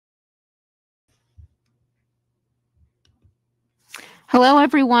Hello,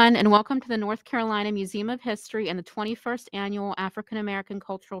 everyone, and welcome to the North Carolina Museum of History and the 21st Annual African American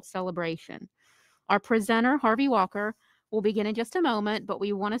Cultural Celebration. Our presenter, Harvey Walker, will begin in just a moment, but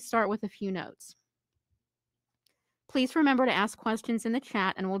we want to start with a few notes. Please remember to ask questions in the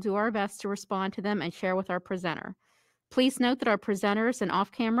chat, and we'll do our best to respond to them and share with our presenter. Please note that our presenters and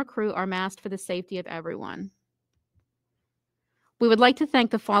off-camera crew are masked for the safety of everyone. We would like to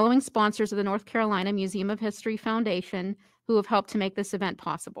thank the following sponsors of the North Carolina Museum of History Foundation who have helped to make this event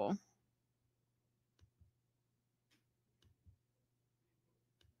possible.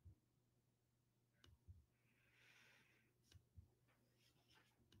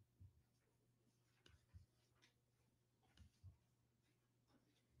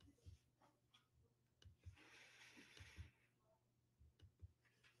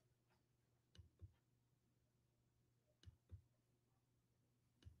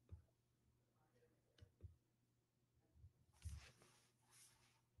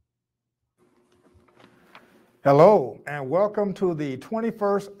 Hello, and welcome to the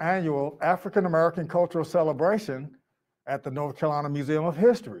 21st Annual African American Cultural Celebration at the North Carolina Museum of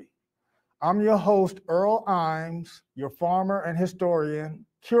History. I'm your host, Earl Imes, your farmer and historian,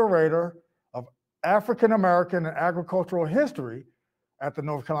 curator of African American and agricultural history at the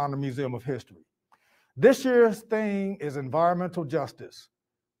North Carolina Museum of History. This year's theme is environmental justice,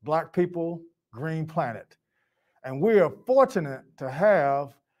 Black people, green planet. And we are fortunate to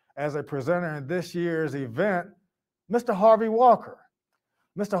have as a presenter in this year's event, Mr. Harvey Walker.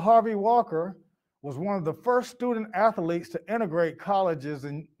 Mr. Harvey Walker was one of the first student athletes to integrate colleges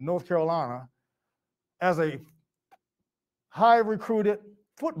in North Carolina as a high recruited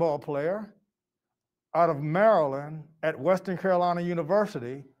football player out of Maryland at Western Carolina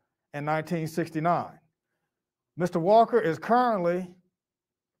University in 1969. Mr. Walker is currently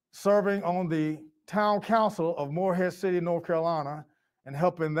serving on the town council of Morehead City, North Carolina, and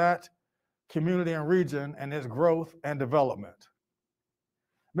helping that community and region and its growth and development.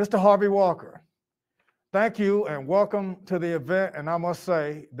 Mr. Harvey Walker, thank you and welcome to the event. And I must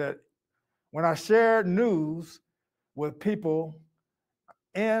say that when I shared news with people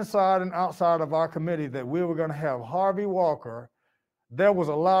inside and outside of our committee that we were going to have Harvey Walker, there was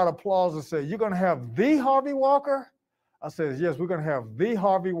a lot of applause that said, "You're going to have the Harvey Walker?" I said, "Yes, we're going to have the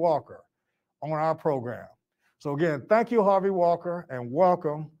Harvey Walker on our program." So again, thank you, Harvey Walker, and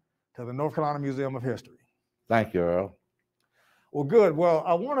welcome to the North Carolina Museum of History. Thank you, Earl. Well, good. Well,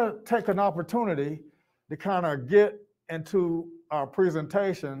 I want to take an opportunity to kind of get into our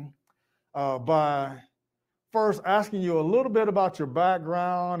presentation by first asking you a little bit about your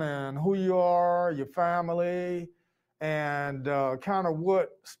background and who you are, your family, and kind of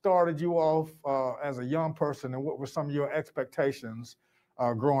what started you off as a young person and what were some of your expectations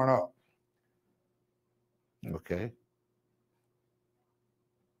growing up. Okay.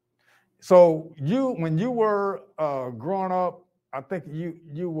 So when you were growing up, I think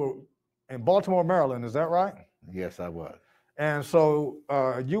you were in Baltimore, Maryland, is that right? Yes, I was. And so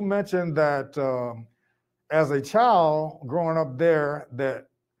you mentioned that as a child growing up there, that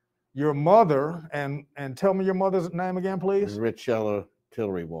your mother, and tell me your mother's name again, please. Richella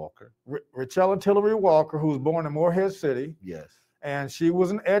Tillery Walker. Richella Tillery Walker, who was born in Morehead City. Yes. And she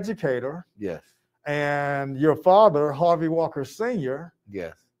was an educator. Yes. And your father, Harvey Walker Sr.,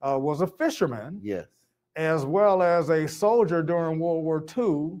 yes, was a fisherman. Yes. As well as a soldier during World War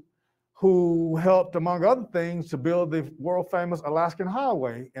II, who helped, among other things, to build the world famous Alaskan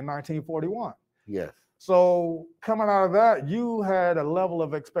Highway in 1941. Yes. So coming out of that, you had a level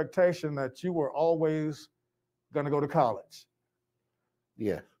of expectation that you were always going to go to college.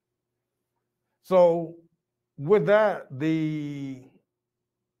 Yes. So with that, the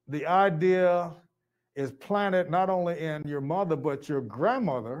idea is planted not only in your mother, but your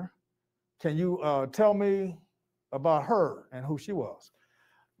grandmother. Can you tell me about her and who she was?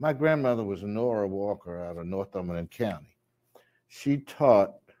 My grandmother was Nora Walker out of Northumberland County. She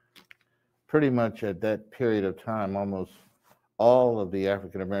taught pretty much at that period of time almost all of the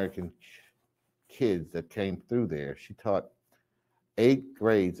African American kids that came through there. She taught 8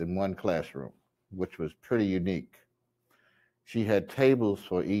 grades in one classroom, which was pretty unique. She had tables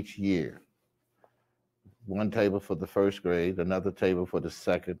for each year. One table for the first grade, another table for the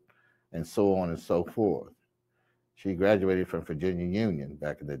second, and so on and so forth. She graduated from Virginia Union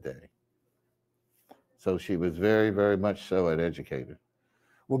back in the day. So she was very, very much so an educator.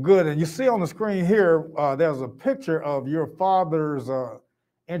 Well, good. And you see on the screen here, there's a picture of your father's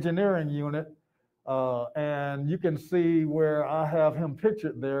engineering unit. And you can see where I have him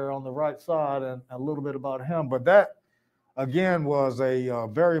pictured there on the right side and a little bit about him. But that again, was a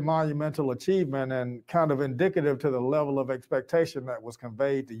very monumental achievement and kind of indicative to the level of expectation that was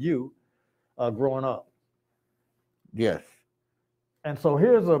conveyed to you growing up. Yes. And so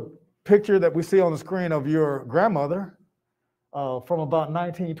here's a picture that we see on the screen of your grandmother from about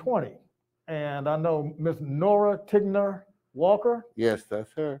 1920. And I know Miss Nora Tigner Walker. Yes,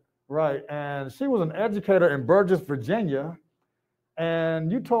 that's her. Right. And she was an educator in Burgess, Virginia.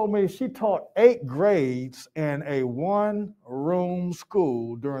 And you told me she taught 8 grades in a one-room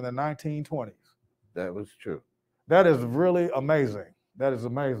school during the 1920s. That was true. That is really amazing. That is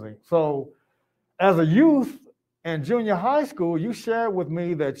amazing. So as a youth in junior high school, you shared with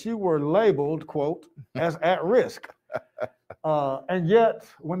me that you were labeled, quote, as at risk. And yet,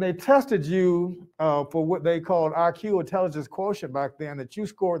 when they tested you for what they called IQ, intelligence quotient back then, that you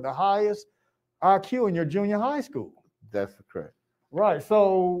scored the highest IQ in your junior high school. That's correct. Right.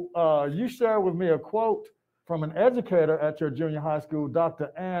 So you shared with me a quote from an educator at your junior high school,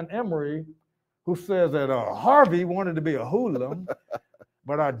 Dr. Ann Emery, who says that Harvey wanted to be a hooligan,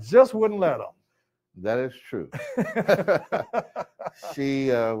 but I just wouldn't let him. That is true. She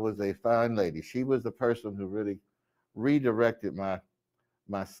was a fine lady. She was the person who really redirected my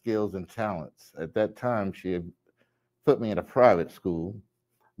skills and talents. At that time, she had put me in a private school,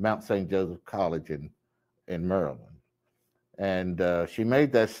 Mount St. Joseph College in Maryland. And she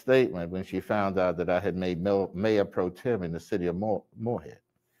made that statement when she found out that I had made mayor pro tem in the city of Morehead.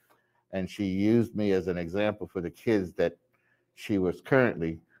 And she used me as an example for the kids that she was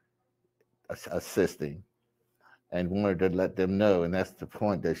currently assisting and wanted to let them know. And that's the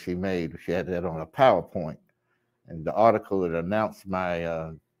point that she made. She had that on a PowerPoint. And the article that announced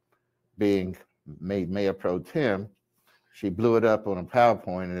my being made mayor pro tem, she blew it up on a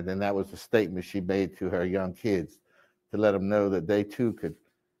PowerPoint. And then that was the statement she made to her young kids to let them know that they too could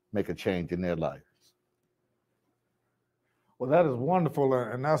make a change in their life. Well, that is wonderful.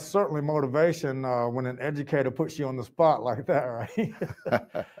 And that's certainly motivation when an educator puts you on the spot like that, right?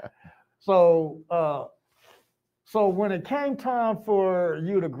 So when it came time for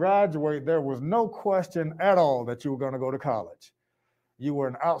you to graduate, there was no question at all that you were going to go to college. You were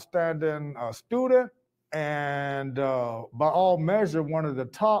an outstanding student and by all measure, one of the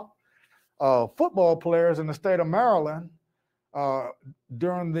top football players in the state of Maryland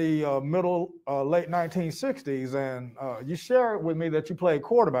during the late 1960s. And you shared with me that you played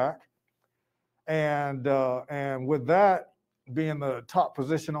quarterback. And with that being the top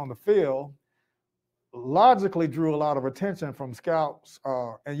position on the field, logically drew a lot of attention from scouts.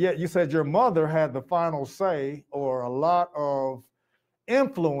 And yet you said your mother had the final say or a lot of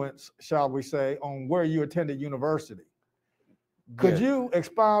influence, shall we say, on where you attended university. Could you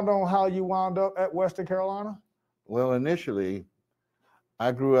expound on how you wound up at Western Carolina? Well, initially,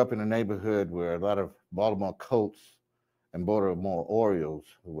 I grew up in a neighborhood where a lot of Baltimore Colts and Baltimore Orioles,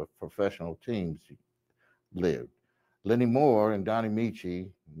 who were professional teams, lived. Lenny Moore and Donnie Michi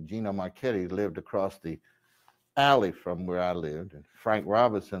and Gino Marchetti lived across the alley from where I lived, and Frank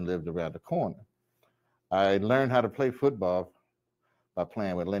Robinson lived around the corner. I learned how to play football by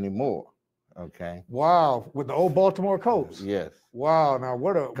playing with Lenny Moore. Okay. Wow, with the old Baltimore Colts. Yes. Wow. Now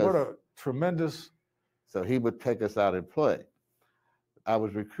what a tremendous. So he would take us out and play. I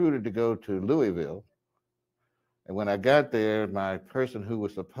was recruited to go to Louisville, and when I got there, my person who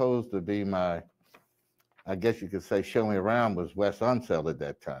was supposed to be my, I guess you could say, show me around, was Wes Unseld at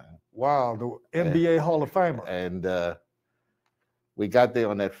that time. Wow, the NBA Hall of Famer. And we got there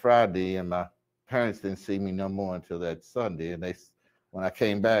on that Friday, and my parents didn't see me no more until that Sunday. And when I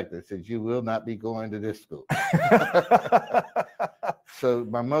came back, they said, "You will not be going to this school." So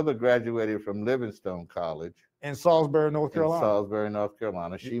my mother graduated from Livingstone College in Salisbury, North Carolina. In Salisbury, North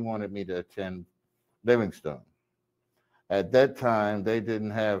Carolina. She wanted me to attend Livingstone. At that time, they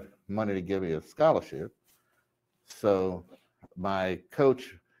didn't have money to give me a scholarship. So my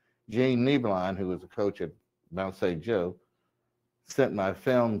coach, Gene Niebeline, who was a coach at Mount St. Joe, sent my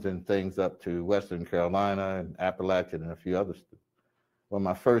films and things up to Western Carolina and Appalachian and a few other schools. Well,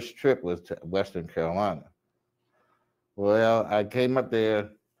 my first trip was to Western Carolina. Well, I came up there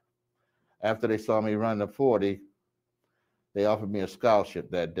after they saw me run the 40. They offered me a scholarship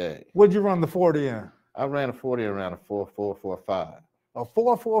that day. What'd you run the 40 in? I ran a 40 around a 4.445. A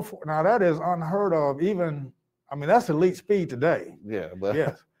 4.44. Now that is unheard of. Even, I mean, that's elite speed today. Yeah, but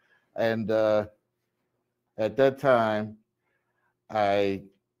yes. And at that time, I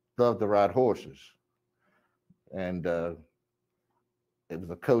loved to ride horses, and it was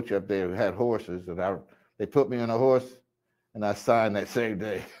a coach up there who had horses, and they put me on a horse, and I signed that same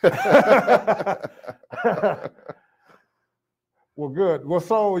day. Well, good. Well,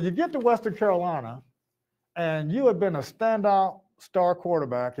 so you get to Western Carolina, And you had been a standout star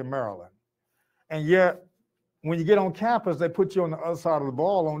quarterback in Maryland. And yet, when you get on campus, they put you on the other side of the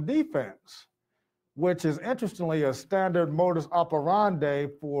ball on defense, which is interestingly a standard modus operandi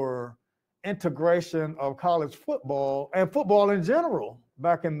for integration of college football and football in general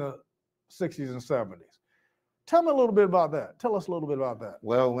back in the 60s and 70s. Tell me a little bit about that. Tell us a little bit about that.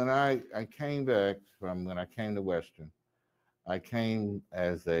 Well, when I came back from when I came to Western, I came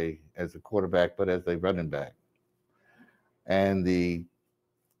as a quarterback, but as a running back. And the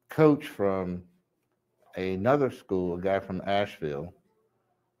coach from another school, a guy from Asheville,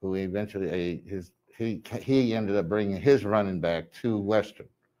 who eventually he ended up bringing his running back to Western,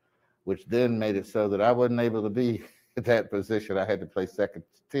 which then made it so that I wasn't able to be at that position. I had to play second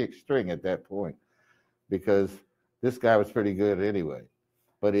string at that point because this guy was pretty good anyway.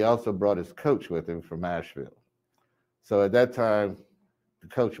 But he also brought his coach with him from Asheville. So at that time, the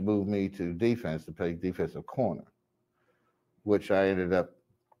coach moved me to defense to play defensive corner, which I ended up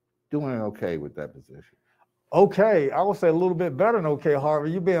doing okay with that position. Okay, I would say a little bit better than okay,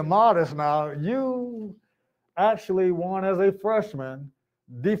 Harvey. You being modest now. You actually won as a freshman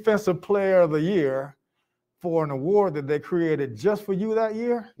Defensive Player of the Year for an award that they created just for you that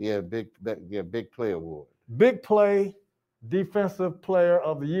year? Yeah, big play award. Big play, Defensive Player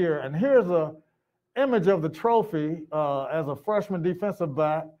of the Year. And here's a image of the trophy as a freshman defensive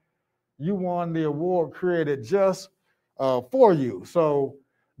back. You won the award created just for you. So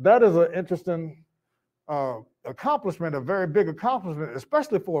that is an interesting accomplishment, a very big accomplishment,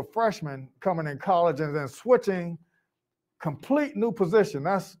 especially for a freshman coming in college and then switching complete new position.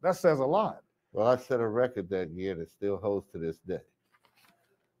 That says a lot. Well, I set a record that year that still holds to this day.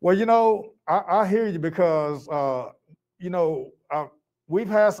 Well, you know, I hear you because, you know, we've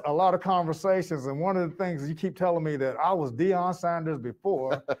had a lot of conversations, and one of the things you keep telling me that I was Deion Sanders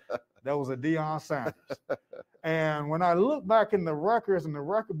before there was a Deion Sanders. And when I look back in the records in the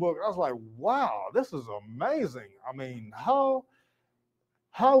record book, I was like, wow, this is amazing. I mean, how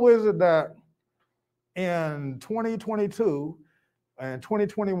is it that in 2022 and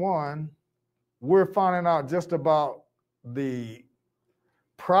 2021, we're finding out just about the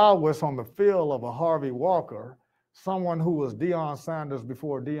prowess on the field of a Harvey Walker, someone who was Deion Sanders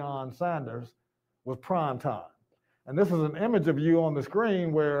before Deion Sanders was prime time. And this is an image of you on the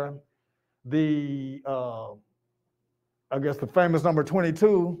screen where the, I guess the famous number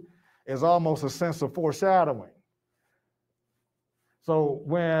 22 is almost a sense of foreshadowing. So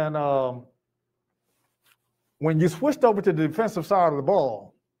when you switched over to the defensive side of the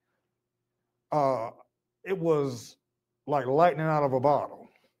ball, it was like lightning out of a bottle.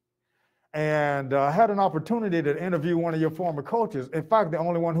 And I had an opportunity to interview one of your former coaches. In fact, the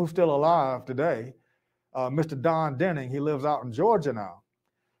only one who's still alive today, Mr. Don Denning. He lives out in Georgia now.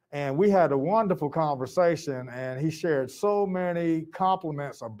 And we had a wonderful conversation, and he shared so many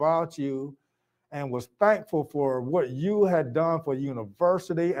compliments about you and was thankful for what you had done for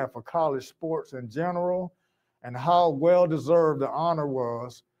university and for college sports in general, and how well-deserved the honor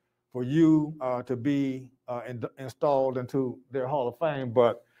was for you to be installed into their Hall of Fame.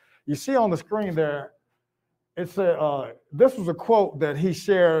 But you see on the screen there, it said, this was a quote that he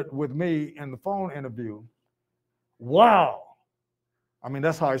shared with me in the phone interview. Wow. I mean,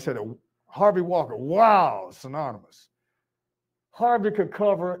 that's how he said it. Harvey Walker, wow, synonymous. Harvey could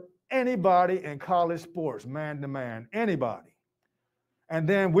cover anybody in college sports, man to man, anybody. And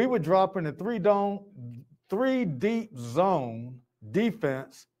then we would drop in a three deep zone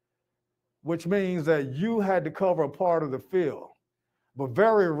defense, which means that you had to cover a part of the field. But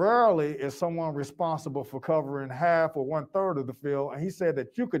very rarely is someone responsible for covering half or 1/3 of the field. And he said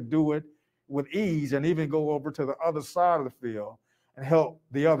that you could do it with ease and even go over to the other side of the field and help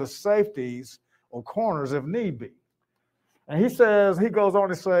the other safeties or corners if need be. And he goes on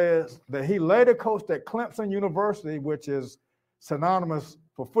and says that he later coached at Clemson University, which is synonymous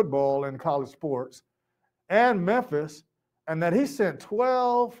for football and college sports, and Memphis, and that he sent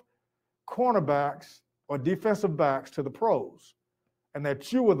 12 cornerbacks or defensive backs to the pros, and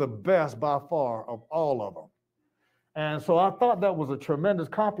that you were the best by far of all of them. And so I thought that was a tremendous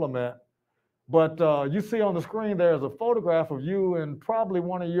compliment. But you see on the screen there is a photograph of you and probably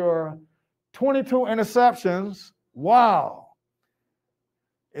one of your 22 interceptions. Wow.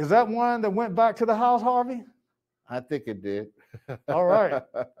 Is that one that went back to the house, Harvey? I think it did. All right.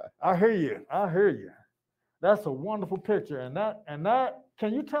 I hear you. I hear you. That's a wonderful picture. And that,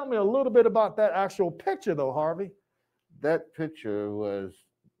 can you tell me a little bit about that actual picture though, Harvey? That picture was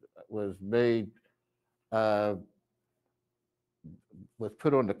made, was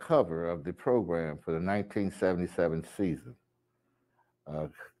put on the cover of the program for the 1977 season.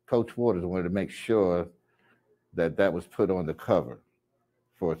 Coach Waters wanted to make sure that was put on the cover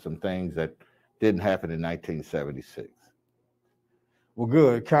for some things that didn't happen in 1976. Well,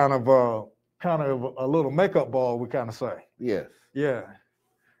 good. Kind of a little makeup ball, we kind of say. Yes. Yeah.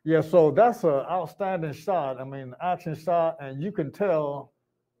 Yeah, so that's an outstanding shot. I mean, action shot, and you can tell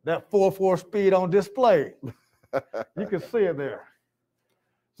that 4.4 speed on display. You can see it there.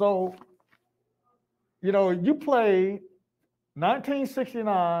 So, you know, you played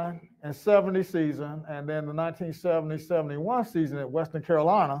 1969 and 70 season, and then the 1970-71 season at Western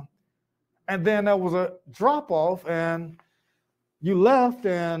Carolina. And then there was a drop-off, and you left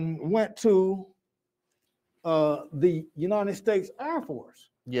and went to the United States Air Force.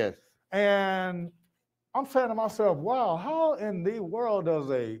 Yes. And I'm saying to myself, wow, how in the world does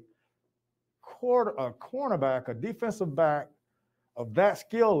a cornerback, a defensive back of that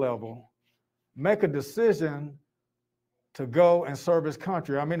skill level make a decision to go and serve his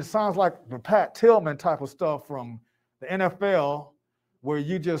country? I mean, it sounds like the Pat Tillman type of stuff from the NFL, where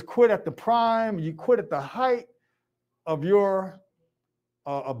you just quit at the prime, you quit at the height of your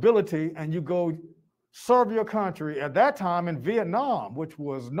ability, and you go serve your country at that time in Vietnam, which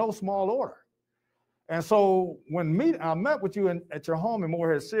was no small order. And so when I met with you at your home in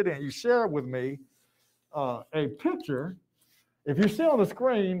Morehead City, and you shared with me a picture. If you see on the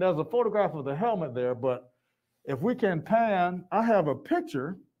screen, there's a photograph of the helmet there, but if we can pan, I have a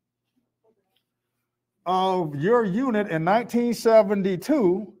picture of your unit in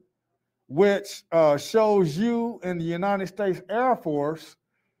 1972, which shows you in the United States Air Force.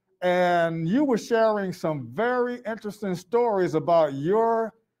 And you were sharing some very interesting stories about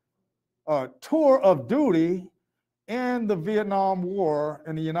your tour of duty in the Vietnam War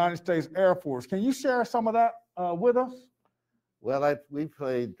in the United States Air Force. Can you share some of that with us? Well, we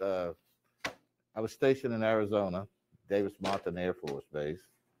played, I was stationed in Arizona, Davis Mountain Air Force Base,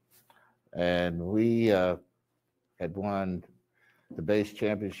 and we had won the base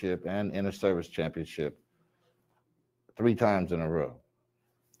championship and inter-service championship 3 times in a row.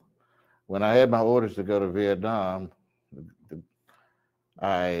 When I had my orders to go to Vietnam,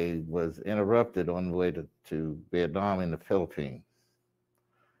 I was interrupted on the way to Vietnam in the Philippines.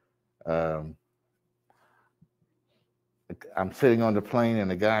 I'm sitting on the plane,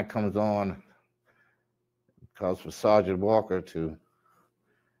 and the guy comes on, calls for Sergeant Walker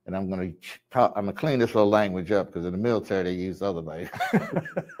and I'm gonna clean this little language up, because in the military they use other language.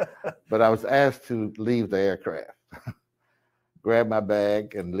 But I was asked to leave the aircraft, grab my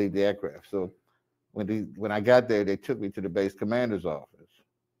bag and leave the aircraft. So when I got there, they took me to the base commander's office.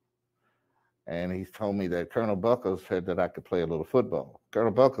 And he told me that Colonel Buckles said that I could play a little football.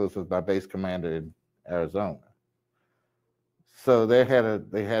 Colonel Buckles was my base commander in Arizona. So they had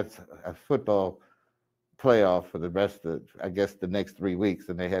a football playoff for the rest of, I guess, the next 3 weeks,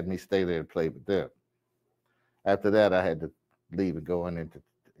 and they had me stay there and play with them. After that, I had to leave and go into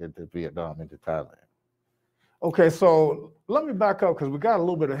Vietnam, into Thailand. Okay, so let me back up, because we got a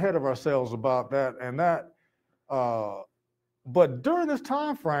little bit ahead of ourselves about that and that. But during this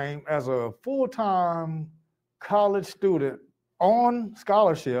time frame, as a full-time college student on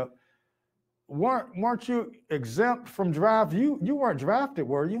scholarship, weren't you exempt from draft? You weren't drafted,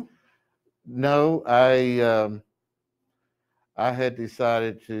 were you? No, I had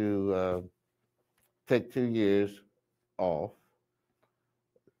decided to take 2 years off.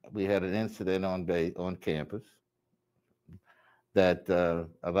 We had an incident on campus that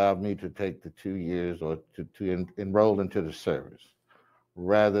allowed me to take the 2 years, or to enroll into the service,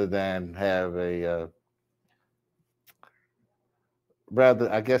 rather than have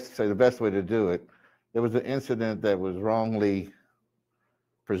I guess to say the best way to do it, there was an incident that was wrongly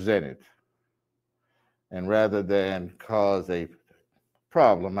presented. And rather than cause a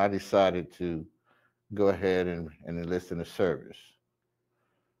problem, I decided to go ahead and enlist in the service.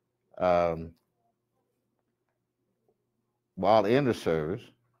 While in the service,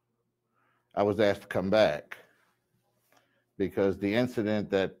 I was asked to come back, because the incident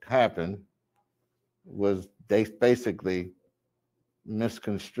that happened was basically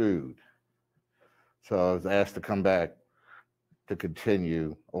misconstrued. So I was asked to come back to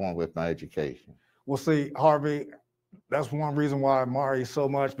continue on with my education. Well, see, Harvey, that's one reason why I admire you so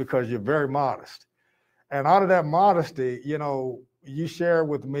much, because you're very modest. And out of that modesty, you know, you share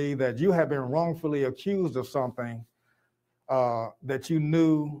with me that you have been wrongfully accused of something that you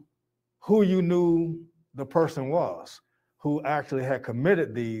knew the person was, who actually had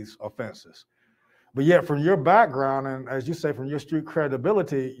committed these offenses. But yet, from your background, and as you say, from your street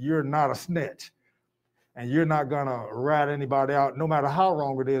credibility, you're not a snitch. And you're not gonna rat anybody out, no matter how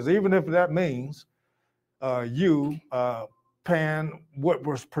wrong it is, even if that means you paying what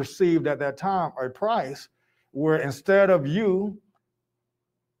was perceived at that time a price where instead of you,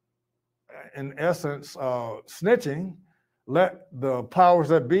 in essence, snitching, let the powers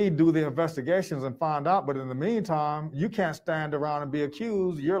that be do the investigations and find out. But in the meantime, you can't stand around and be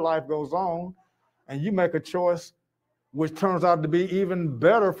accused. Your life goes on, and you make a choice which turns out to be even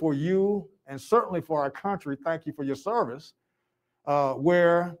better for you and certainly for our country. Thank you for your service,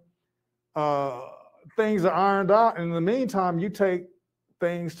 where things are ironed out. And in the meantime, you take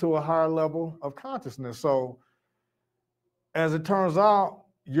things to a higher level of consciousness. So as it turns out,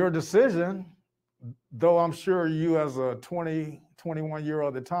 your decision, though I'm sure you as a 20,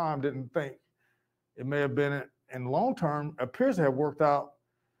 21-year-old at the time didn't think it may have been in long term, appears to have worked out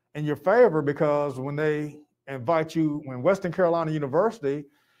in your favor, because when they invite you, when Western Carolina University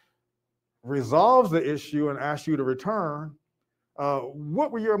resolves the issue and asks you to return,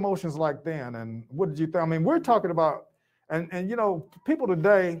 what were your emotions like then? And what did you think? I mean, we're talking about, and you know, people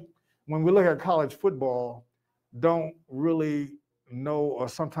today, when we look at college football, don't really know or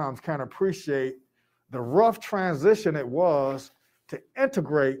sometimes can't appreciate the rough transition it was to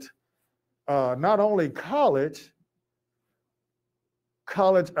integrate not only college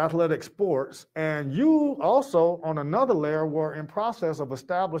athletic sports, and you also, on another layer, were in process of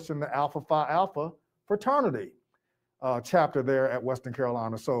establishing the Alpha Phi Alpha fraternity chapter there at Western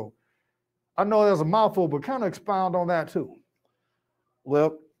Carolina. So I know there's a mouthful, but kind of expound on that too.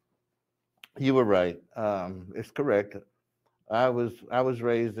 Well, you were right. It's correct. I was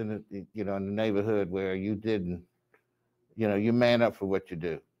raised in in the neighborhood where you didn't, you man up for what you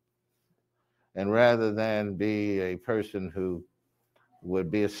do, and rather than be a person who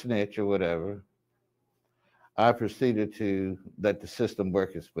would be a snitch or whatever, I proceeded to let the system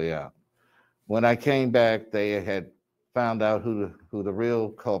work its way out. When I came back, they had found out who the real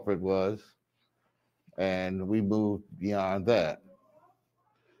culprit was, and we moved beyond that.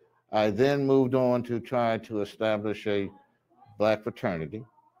 I then moved on to try to establish a Black fraternity,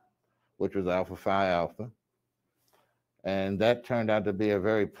 which was Alpha Phi Alpha, and that turned out to be a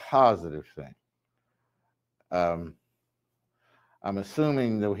very positive thing. I'm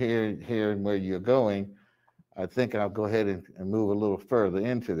assuming that here and where you're going, I think I'll go ahead and move a little further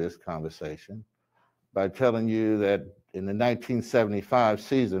into this conversation by telling you that in the 1975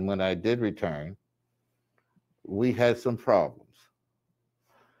 season, when I did return, we had some problems.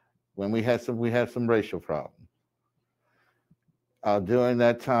 When we had some racial problems. During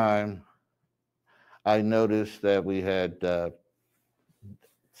that time, I noticed that we had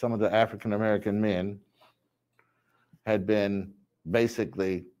some of the African American men had been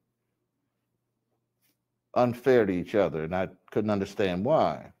basically unfair to each other, and I couldn't understand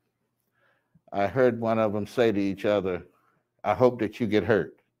why. I heard one of them say to each other, "I hope that you get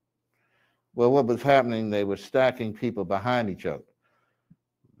hurt." Well, what was happening, they were stacking people behind each other.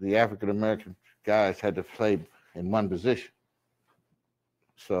 The African American guys had to play in one position.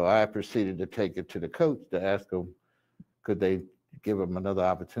 So I proceeded to take it to the coach to ask him, could they give him another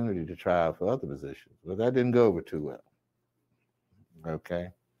opportunity to try out for other positions? Well, that didn't go over too well.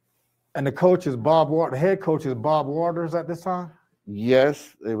 Okay. And the coach is the head coach is Bob Waters at this time?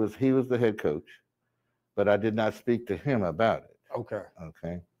 Yes, he was the head coach, but I did not speak to him about it. Okay.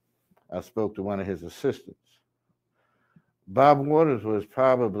 Okay. I spoke to one of his assistants. Bob Waters was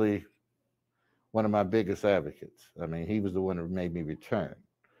probably one of my biggest advocates. I mean, he was the one who made me return.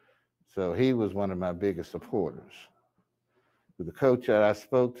 So he was one of my biggest supporters. The coach that I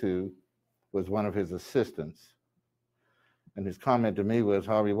spoke to was one of his assistants. And his comment to me was,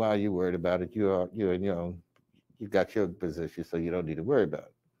 "Harvey, why are you worried about it? You got your position, so you don't need to worry about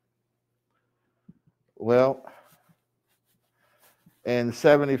it." Well, in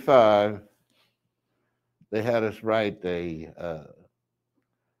 75, they had us write a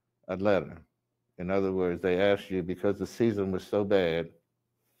letter. In other words, they asked you, because the season was so bad,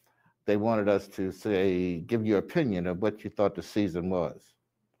 they wanted us to say, give your opinion of what you thought the season was.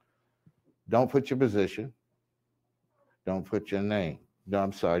 Don't put your position. Don't put your name. No,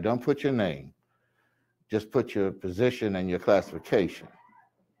 I'm sorry, don't put your name. Just put your position and your classification.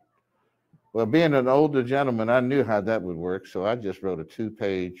 Well, being an older gentleman, I knew how that would work, so I just wrote a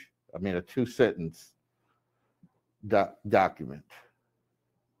two-sentence document.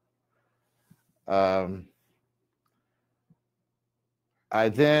 I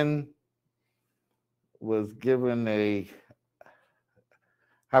then was given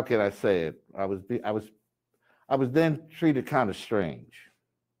how can I say it? I was then treated kind of strange.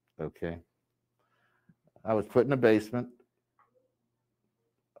 Okay. I was put in the basement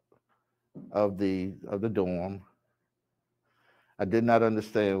of the dorm. I did not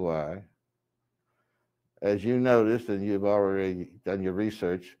understand why. As you noticed, and you've already done your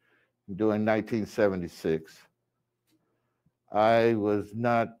research, during 1976, I was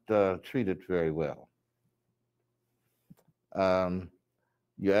not treated very well.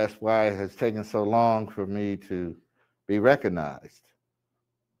 You asked why it has taken so long for me to be recognized.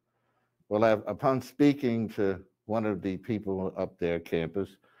 Well, upon speaking to one of the people up there at campus,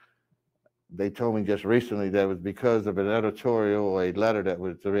 they told me just recently that it was because of an editorial or a letter that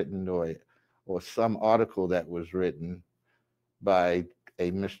was written or some article that was written by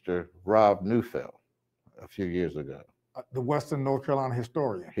a Mr. Rob Neufeld a few years ago. The Western North Carolina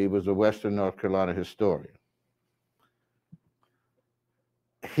historian. He was a Western North Carolina historian.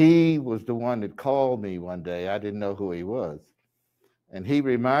 He was the one that called me one day. I didn't know who he was. And he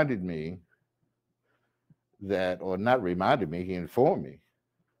reminded me that, or not reminded me, he informed me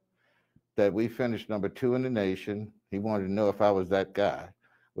that we finished number 2 in the nation. He wanted to know if I was that guy.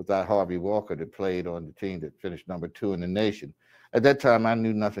 Was that Harvey Walker that played on the team that finished number 2 in the nation? At that time, I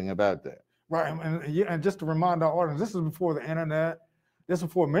knew nothing about that. Right, and just to remind our audience, this is before the internet. This is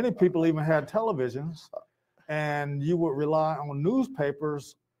before many people even had televisions, and you would rely on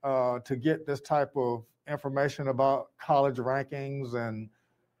newspapers to get this type of information about college rankings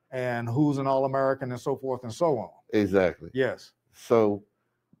and who's an All-American and so forth and so on. Exactly. Yes. So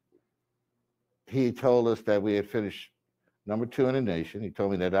he told us that we had finished number 2 in the nation. He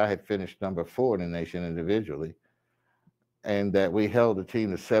told me that I had finished number 4 in the nation individually, and that we held the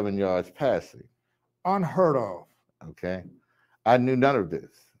team to 7 yards passing. Unheard of. Okay. I knew none of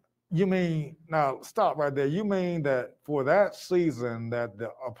this. You mean, now stop right there. You mean that for that season that the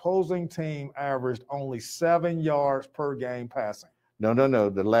opposing team averaged only 7 yards per game passing? No,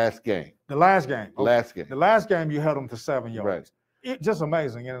 the last game. The last game. Okay. Last game. The last game you held them to 7 yards. Right. Just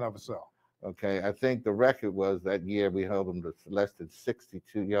amazing in and of itself. Okay, I think the record was that year we held them to less than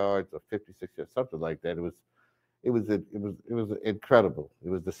 62 yards or 56 yards, something like that. It was incredible. It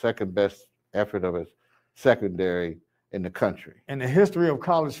was the second best effort of a secondary in the country. In the history of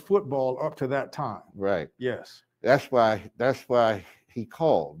college football up to that time. Right. Yes. That's why he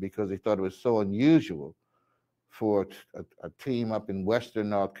called, because he thought it was so unusual for a team up in Western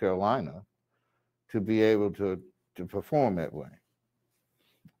North Carolina to be able to perform that way.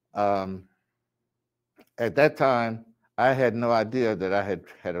 At that time, I had no idea that I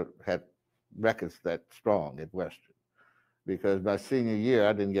had records that strong at Western, because my senior year,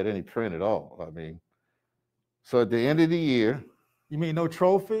 I didn't get any print at all. I mean, so at the end of the year. You mean no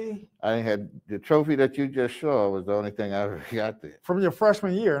trophy? I had the trophy that you just saw was the only thing I ever got there. From your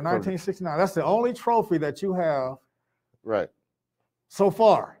freshman year, 1969. That's the only trophy that you have. Right. So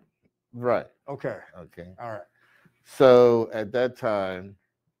far. Right. Okay. Okay. All right. So at that time,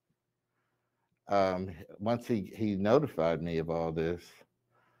 once he notified me of all this,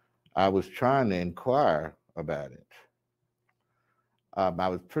 I was trying to inquire about it. I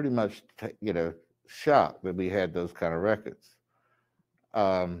was pretty much, shocked that we had those kind of records.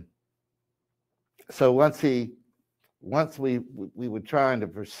 So once we were trying to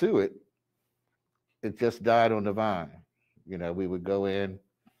pursue it, it just died on the vine. We would go in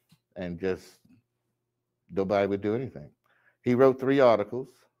and just nobody would do anything. He wrote 3 articles,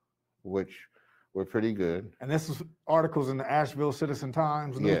 which were pretty good. And this is articles in the Asheville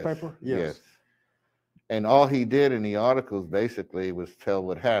Citizen-Times newspaper? Yes. And all he did in the articles basically was tell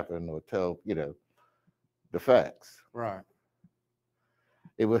what happened or tell, the facts. Right.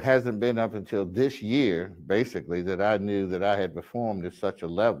 It hasn't been up until this year, basically, that I knew that I had performed at such a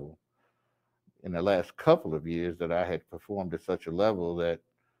level. In the last couple of years, that I had performed at such a level that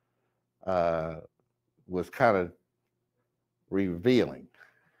was kind of revealing.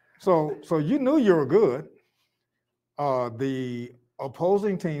 So you knew you were good. The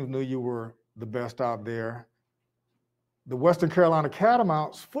opposing teams knew you were the best out there. The Western Carolina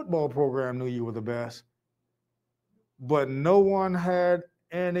Catamounts football program knew you were the best, but no one had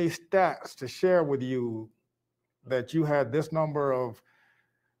any stats to share with you that you had this number of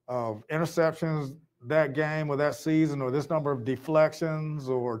interceptions that game or that season, or this number of deflections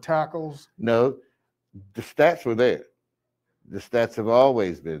or tackles? No, the stats were there. The stats have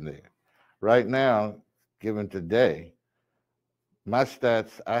always been there. Right now, given today, my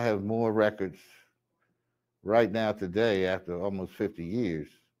stats, I have more records right now today after almost 50 years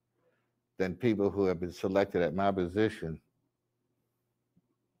than people who have been selected at my position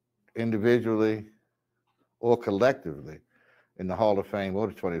individually or collectively in the Hall of Fame or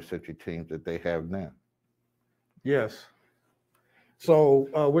the 20th century teams that they have now. Yes. So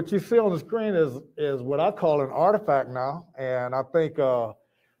what you see on the screen is what I call an artifact now, and I think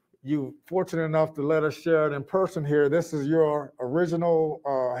you fortunate enough to let us share it in person here. This is your original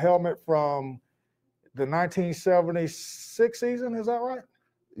helmet from the 1976 season, is that right?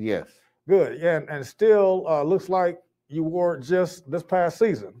 Yes. Good. Yeah, and still looks like you wore it just this past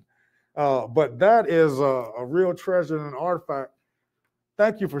season. But that is a real treasure and an artifact.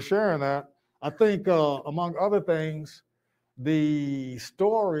 Thank you for sharing that. I think, among other things, the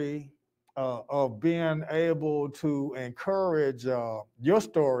story of being able to encourage your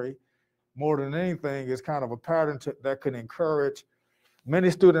story more than anything is kind of a pattern that can encourage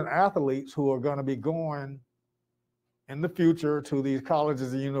many student athletes who are going to be going in the future to these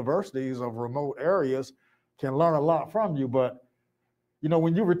colleges and universities of remote areas can learn a lot from you. But, you know,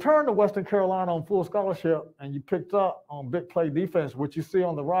 when you return to Western Carolina on full scholarship and you picked up on big play defense, what you see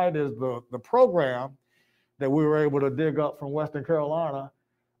on the right is the program that we were able to dig up from Western Carolina,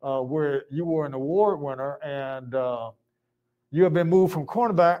 where you were an award winner and you have been moved from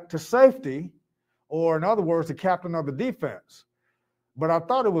cornerback to safety, or in other words, the captain of the defense. But I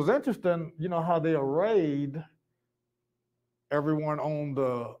thought it was interesting, you know, how they arrayed everyone in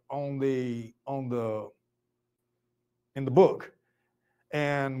the book.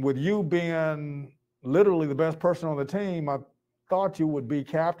 And with you being literally the best person on the team, I thought you would be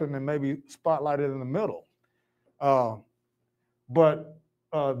captain and maybe spotlighted in the middle. But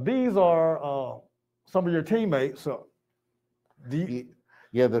these are some of your teammates.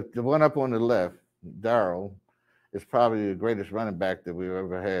 Yeah, the one up on the left, Darryl, is probably the greatest running back that we've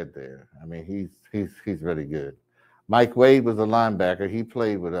ever had there. I mean, he's really good. Mike Wade was a linebacker. He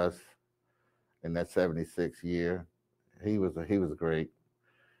played with us in that '76 year. He was great.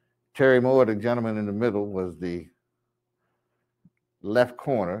 Terry Moore, the gentleman in the middle, was the left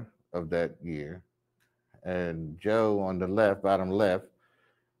corner of that year. And Joe on the left, bottom left,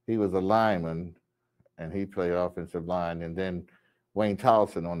 he was a lineman and he played offensive line. And then Wayne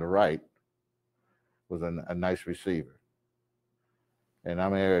Tolson on the right was a nice receiver. And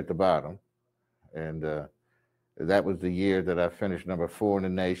I'm there at the bottom. And that was the year that I finished number 4 in the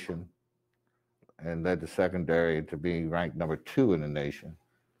nation and led the secondary to being ranked number 2 in the nation.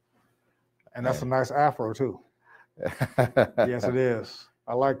 And that's a nice afro too. Yes, it is.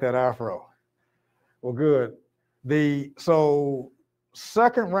 I like that afro. Well, good. So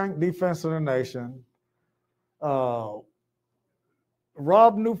second ranked defense in the nation. Rob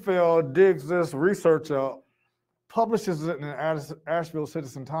Neufeld digs this research up, publishes it in the Asheville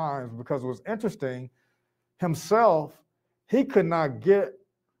Citizen Times because it was interesting. Himself, he could not get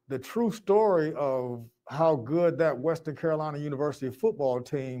the true story of how good that Western Carolina University football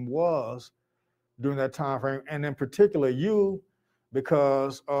team was during that time frame, and in particular you,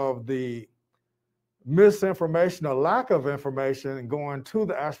 because of the misinformation or lack of information going to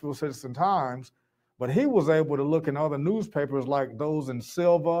the Asheville Citizen Times. But he was able to look in other newspapers like those in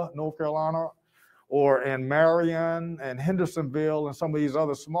Silva, North Carolina, or in Marion and Hendersonville and some of these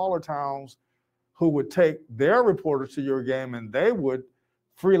other smaller towns, who would take their reporters to your game and they would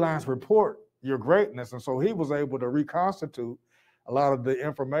freelance report your greatness. And so he was able to reconstitute a lot of the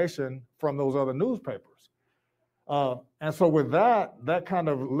information from those other newspapers. And so with that kind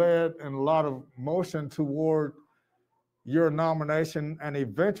of led in a lot of motion toward your nomination and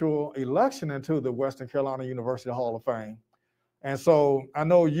eventual election into the Western Carolina University Hall of Fame. And so I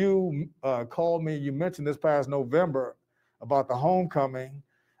know you called me, you mentioned this past November about the homecoming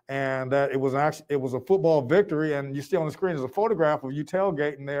and that it was a football victory. And you see on the screen is a photograph of you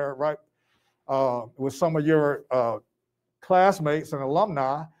tailgating there, right, with some of your classmates and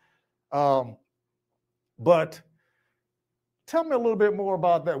alumni. But tell me a little bit more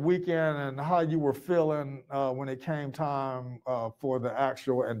about that weekend and how you were feeling when it came time for the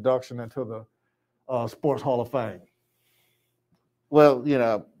actual induction into the Sports Hall of Fame. Well, you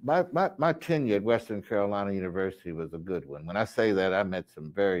know, my tenure at Western Carolina University was a good one. When I say that, I met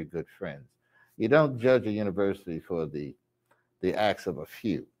some very good friends. You don't judge a university for the acts of a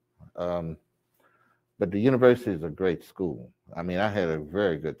few. But the university is a great school. I mean, I had a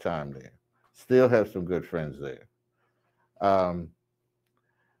very good time there. Still have some good friends there.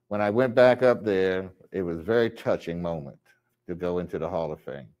 When I went back up there, it was a very touching moment to go into the Hall of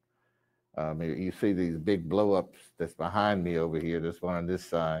Fame. You see these big blow-ups that's behind me over here. This one on this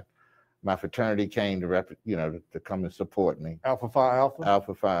side. My fraternity came to come and support me. Alpha Phi Alpha?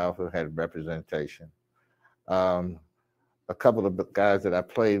 Alpha Phi Alpha had representation. A couple of guys that I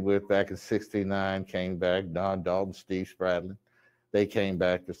played with back in '69 came back. Don Dalton, Steve Spradlin. They came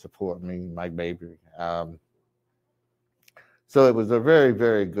back to support me, Mike Mabry. So it was a very,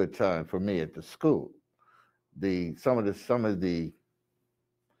 very good time for me at the school. Some of the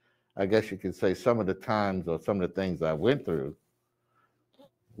I guess you could say some of the times or some of the things I went through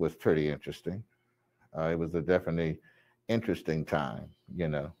was pretty interesting. It was a definitely interesting time, you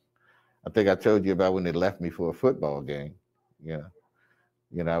know. I think I told you about when they left me for a football game, you know.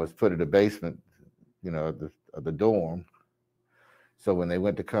 I was put in the basement, of the dorm. So when they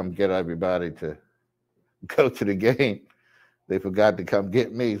went to come get everybody to go to the game, they forgot to come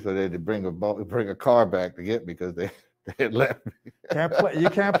get me, so they had to bring a car back to get me because they had left me. You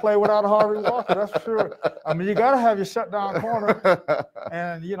can't play without a Harvey Walker, that's for sure. I mean, you got to have your shutdown corner,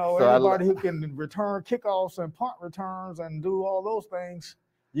 and so anybody who can return kickoffs and punt returns and do all those things,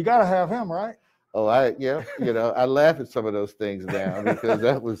 you got to have him, right? Oh, I laugh at some of those things now because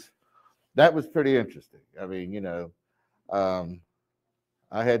that was pretty interesting. I mean,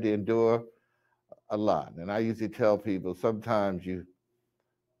 I had to endure a lot, and I usually tell people sometimes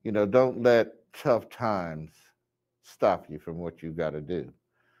don't let tough times stop you from what you've got to do.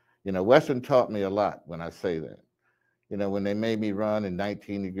 Western taught me a lot when I say that. When they made me run in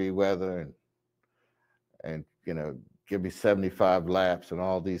 19-degree weather and give me 75 laps and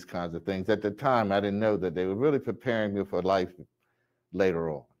all these kinds of things. At the time, I didn't know that they were really preparing me for life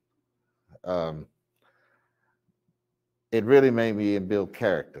later on. It really made me build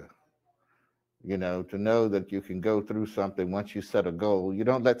character. To know that you can go through something once you set a goal. You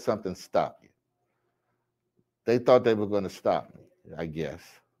don't let something stop you. They thought they were going to stop me, I guess.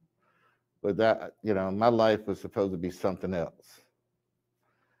 But that, my life was supposed to be something else.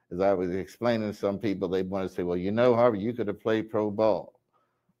 As I was explaining to some people, they want to say, well, Harvey, you could have played pro ball.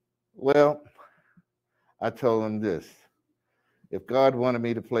 Well, I told them this. If God wanted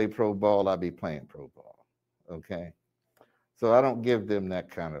me to play pro ball, I'd be playing pro ball, okay? So I don't give them that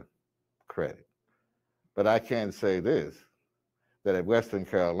kind of credit. But I can say this, that at Western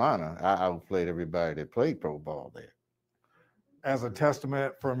Carolina, I outplayed everybody that played pro ball there. As a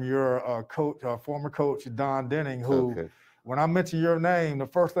testament from your former coach, Don Denning, who, when I mentioned your name, the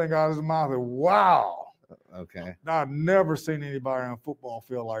first thing out of his mouth is, wow. Okay. I've never seen anybody on a football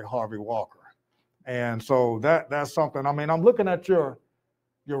field like Harvey Walker. And so that's something. I mean, I'm looking at your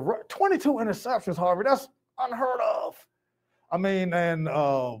 22 interceptions, Harvey. That's unheard of. I mean, and,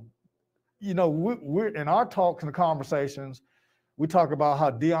 we're in our talks and conversations, we talk about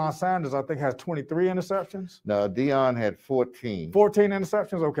how Deion Sanders, I think, has 23 interceptions. No, Deion had 14. 14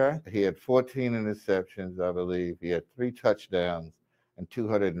 interceptions, okay. He had 14 interceptions, I believe. He had 3 touchdowns and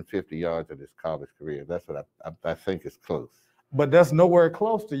 250 yards in his college career. That's what I think is close. But that's nowhere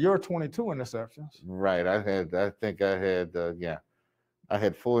close to your 22 interceptions. Right. I had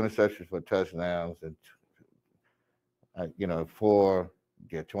 4 interceptions for touchdowns and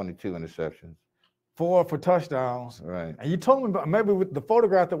 22 interceptions. 4 for touchdowns. Right. And you told me about maybe with the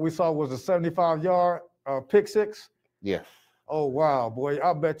photograph that we saw was a 75-yard pick six. Yes. Oh, wow, boy.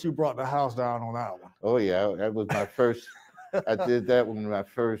 I bet you brought the house down on that one. Oh, yeah. That was my first. I did that when I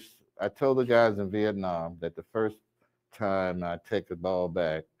told the guys in Vietnam that the first time I take the ball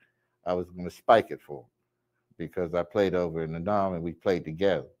back, I was going to spike it for them because I played over in the Nam and we played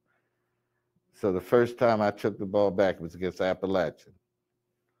together. So the first time I took the ball back, it was against Appalachian.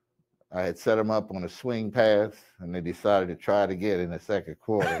 I had set them up on a swing pass, and they decided to try it again in the second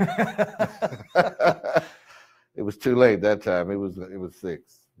quarter. It was too late that time. It was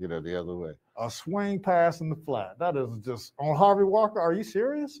 6, the other way. A swing pass in the flat. That is just on Harvey Walker. Are you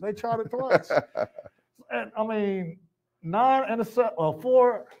serious? They tried it twice. And I mean, 9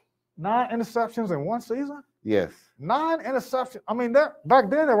 interceptions in one season? Yes. 9 interceptions. I mean, back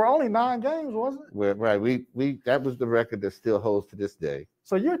then there were only 9 games, wasn't it? Well, right. We that was the record that still holds to this day.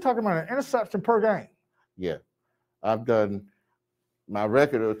 So you're talking about an interception per game? Yeah. I've done, my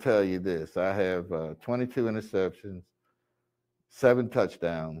record will tell you this. I have 22 interceptions, 7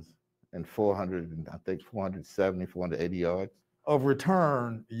 touchdowns, and 470, 480 yards. Of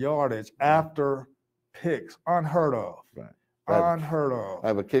return yardage after picks. Unheard of. Right. Unheard of. I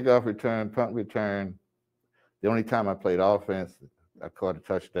have a kickoff return, punt return. The only time I played offense, I caught a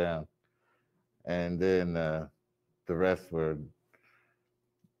touchdown. And then the rest were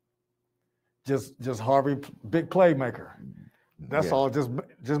just Harvey, big playmaker. That's all. Just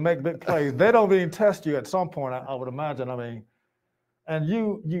make big plays. They don't even test you at some point, I would imagine. I mean, and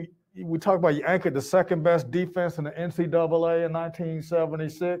we talk about you anchored the second best defense in the NCAA in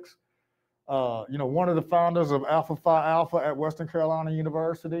 1976. One of the founders of Alpha Phi Alpha at Western Carolina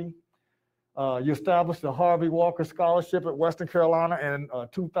University. You established the Harvey Walker Scholarship at Western Carolina in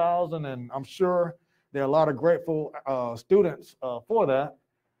 2000, and I'm sure there are a lot of grateful students for that.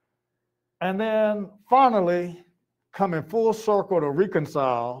 And then finally, coming full circle to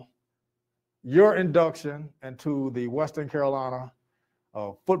reconcile your induction into the Western Carolina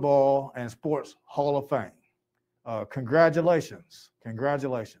Football and Sports Hall of Fame. Congratulations.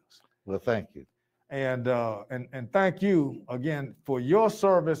 Congratulations. Well, thank you. And thank you again for your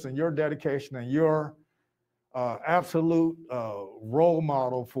service and your dedication and your absolute role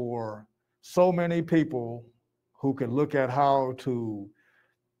model for so many people who can look at how to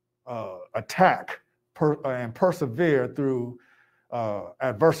attack and persevere through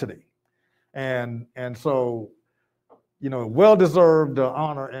adversity. And so, you know, well-deserved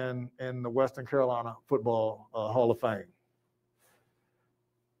honor in the Western Carolina Football Hall of Fame.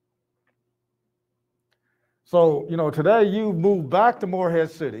 So, you know, today you moved back to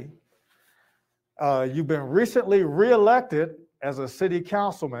Morehead City. You've been recently reelected as a city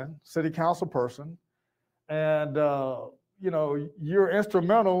councilman, city council person, and you know, you're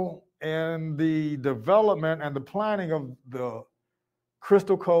instrumental in the development and the planning of the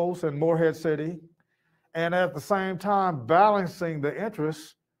Crystal Coast and Morehead City, and at the same time balancing the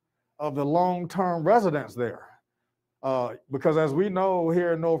interests of the long-term residents there. Because as we know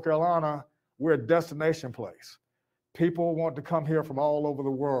here in North Carolina, we're a destination place. People want to come here from all over the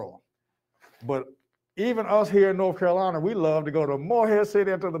world. But even us here in North Carolina, we love to go to Morehead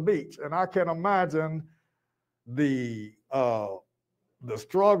City and to the beach. And I can imagine the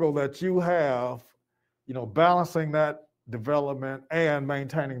struggle that you have, you know, balancing that development and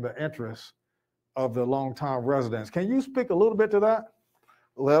maintaining the interests of the longtime residents. Can you speak a little bit to that?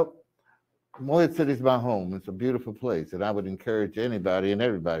 Well, Morehead City is my home. It's a beautiful place, and I would encourage anybody and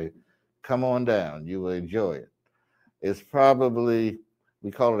everybody, come on down. You will enjoy it. It's probably,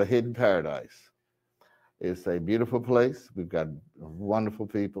 we call it a hidden paradise. It's a beautiful place. We've got wonderful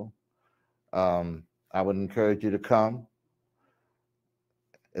people. I would encourage you to come.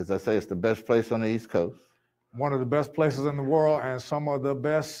 As I say, it's the best place on the East Coast. One of the best places in the world, and some of the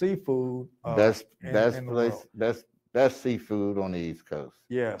best seafood. Best seafood on the East Coast.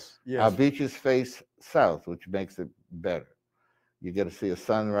 Yes, yes. Our beaches face south, which makes it better. You get to see a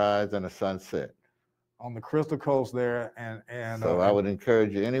sunrise and a sunset on the Crystal Coast there, and so I would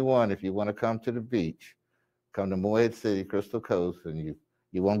encourage you, anyone, if you want to come to the beach, come to Morehead City, Crystal Coast, and you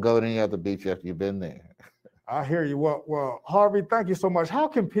won't go to any other beach after you've been there. I hear you. Well, Harvey, thank you so much. How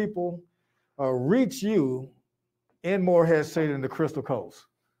can people reach you in Morehead City and the Crystal Coast?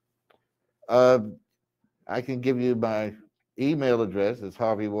 I can give you my email address. It's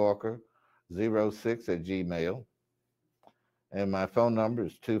harveywalker06@gmail. And my phone number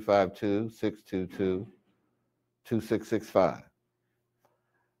is 252-622-2665.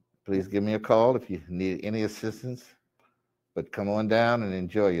 Please give me a call if you need any assistance, but come on down and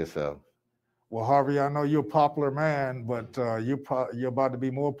enjoy yourself. Well, Harvey, I know you're a popular man, but you're about to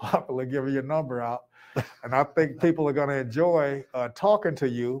be more popular giving your number out. And I think people are going to enjoy talking to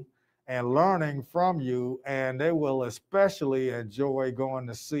you and learning from you, and they will especially enjoy going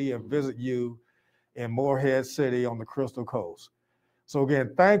to see and visit you in Morehead City on the Crystal Coast. So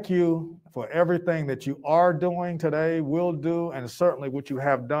again, thank you for everything that you are doing today, will do, and certainly what you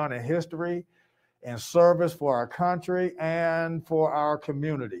have done in history and service for our country and for our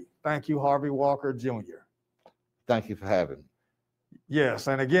community. Thank you, Harvey Walker, Jr. Thank you for having me. Yes,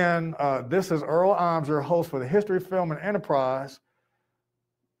 and again, this is Earl Imes, your host for the History, Film, and Enterprise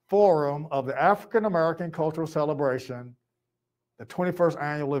Forum of the African American Cultural Celebration, the 21st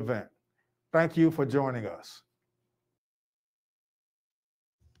annual event. Thank you for joining us.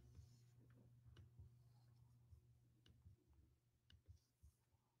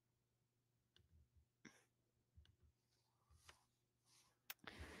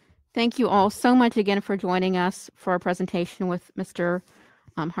 Thank you all so much again for joining us for our presentation with Mr.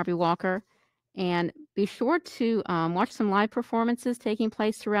 Harvey Walker. And be sure to watch some live performances taking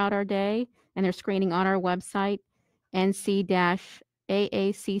place throughout our day, and they're screening on our website,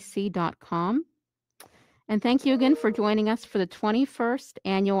 nc-aacc.com. And thank you again for joining us for the 21st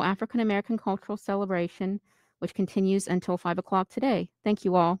Annual African American Cultural Celebration, which continues until 5 o'clock today. Thank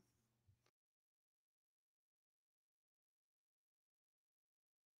you all.